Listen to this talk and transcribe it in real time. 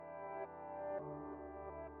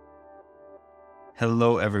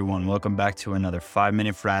Hello, everyone. Welcome back to another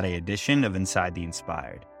 5-Minute Friday edition of Inside the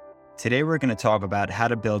Inspired. Today, we're going to talk about how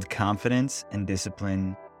to build confidence and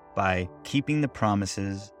discipline by keeping the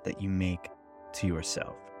promises that you make to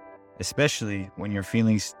yourself, especially when your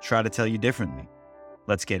feelings try to tell you differently.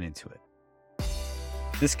 Let's get into it.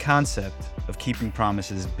 This concept of keeping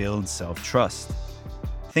promises builds self-trust.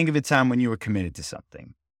 Think of a time when you were committed to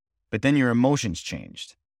something, but then your emotions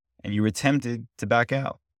changed and you were tempted to back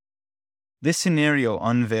out. This scenario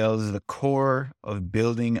unveils the core of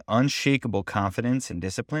building unshakable confidence and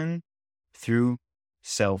discipline through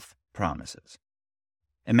self-promises.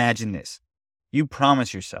 Imagine this. You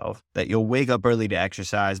promise yourself that you'll wake up early to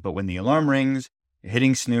exercise, but when the alarm rings, you're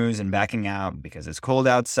hitting snooze and backing out because it's cold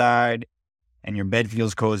outside and your bed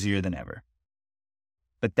feels cozier than ever.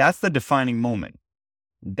 But that's the defining moment.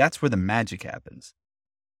 That's where the magic happens.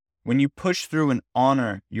 When you push through and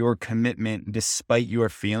honor your commitment despite your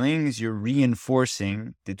feelings, you're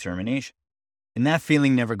reinforcing determination. And that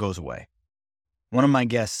feeling never goes away. One of my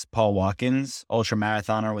guests, Paul Watkins,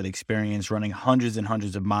 ultramarathoner with experience running hundreds and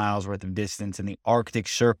hundreds of miles worth of distance in the Arctic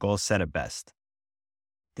Circle, said it best.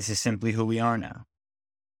 This is simply who we are now.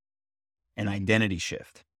 An identity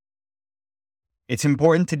shift. It's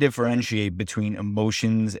important to differentiate between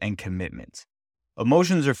emotions and commitments.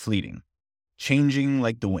 Emotions are fleeting, changing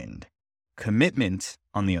like the wind. Commitments,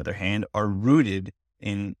 on the other hand, are rooted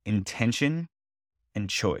in intention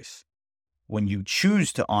and choice. When you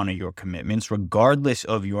choose to honor your commitments, regardless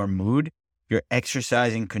of your mood, you're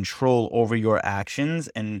exercising control over your actions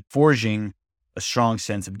and forging a strong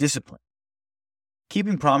sense of discipline.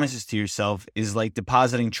 Keeping promises to yourself is like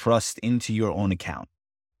depositing trust into your own account.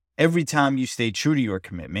 Every time you stay true to your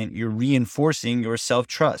commitment, you're reinforcing your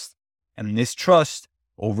self-trust. And this trust,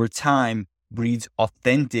 over time, breeds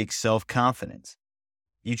authentic self-confidence.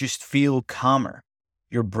 You just feel calmer.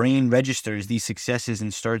 Your brain registers these successes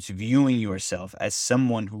and starts viewing yourself as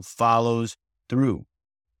someone who follows through,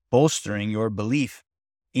 bolstering your belief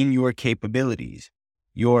in your capabilities.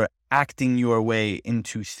 You're acting your way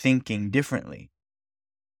into thinking differently.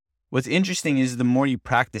 What's interesting is the more you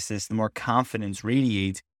practice this, the more confidence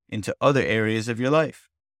radiates into other areas of your life.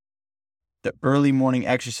 The early morning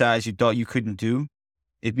exercise you thought you couldn't do,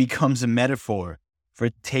 it becomes a metaphor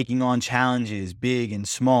for taking on challenges, big and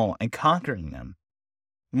small, and conquering them.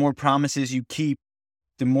 The more promises you keep,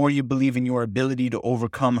 the more you believe in your ability to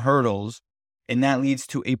overcome hurdles, and that leads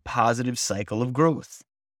to a positive cycle of growth.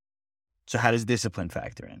 So how does discipline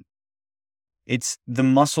factor in? It's the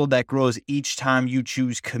muscle that grows each time you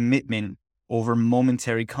choose commitment over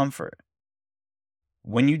momentary comfort.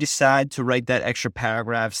 When you decide to write that extra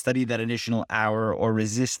paragraph, study that additional hour, or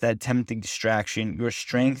resist that tempting distraction, you're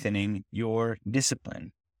strengthening your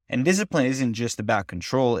discipline. And discipline isn't just about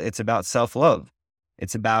control, it's about self-love.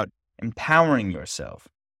 It's about empowering yourself.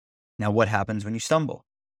 Now, what happens when you stumble?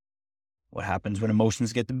 What happens when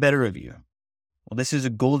emotions get the better of you? Well, this is a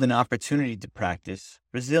golden opportunity to practice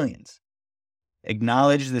resilience.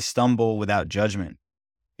 Acknowledge the stumble without judgment.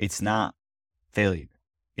 It's not failure.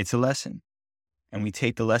 It's a lesson. And we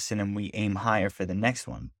take the lesson and we aim higher for the next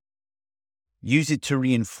one. Use it to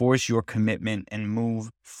reinforce your commitment and move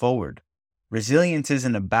forward. Resilience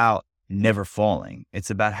isn't about never falling. It's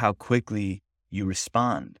about how quickly you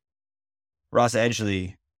respond. Ross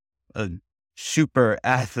Edgley, a super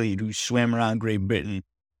athlete who swam around Great Britain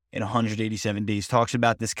in 187 days, talks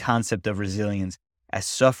about this concept of resilience as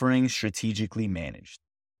suffering strategically managed.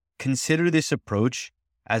 Consider this approach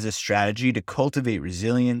as a strategy to cultivate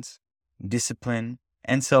resilience, discipline,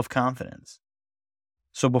 and self-confidence.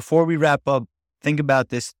 So before we wrap up, think about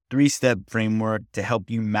this 3-step framework to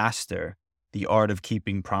help you master the art of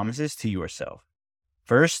keeping promises to yourself.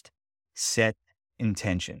 First, set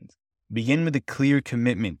intentions. Begin with a clear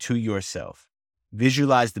commitment to yourself.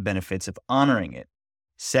 Visualize the benefits of honoring it.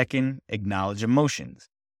 Second, acknowledge emotions.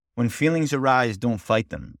 When feelings arise, don't fight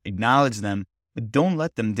them. Acknowledge them, but don't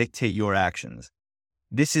let them dictate your actions.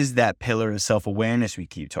 This is that pillar of self-awareness we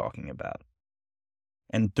keep talking about.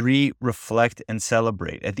 And 3, reflect and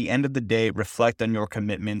celebrate. At the end of the day, reflect on your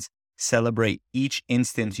commitments. Celebrate each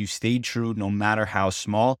instance you stayed true, no matter how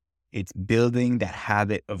small. It's building that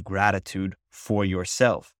habit of gratitude for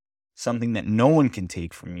yourself, something that no one can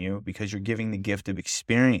take from you because you're giving the gift of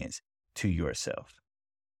experience to yourself.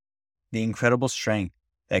 The incredible strength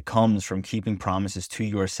that comes from keeping promises to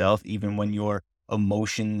yourself, even when your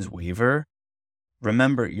emotions waver.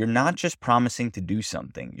 Remember, you're not just promising to do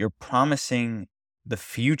something. You're promising the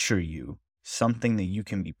future you something that you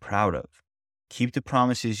can be proud of. Keep the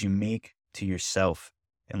promises you make to yourself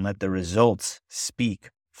and let the results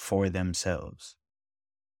speak for themselves.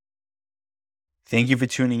 Thank you for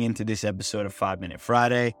tuning into this episode of 5 Minute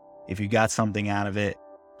Friday. If you got something out of it,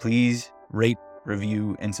 please rate,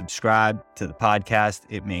 review, and subscribe to the podcast.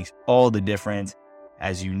 It makes all the difference.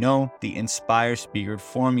 As you know, the Inspire Speaker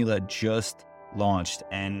formula just launched,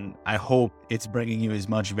 and I hope it's bringing you as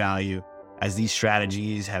much value as these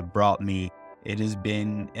strategies have brought me. It has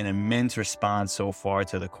been an immense response so far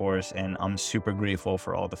to the course, and I'm super grateful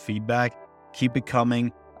for all the feedback. Keep it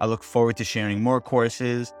coming. I look forward to sharing more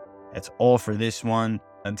courses. That's all for this one.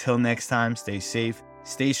 Until next time, stay safe,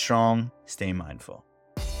 stay strong, stay mindful.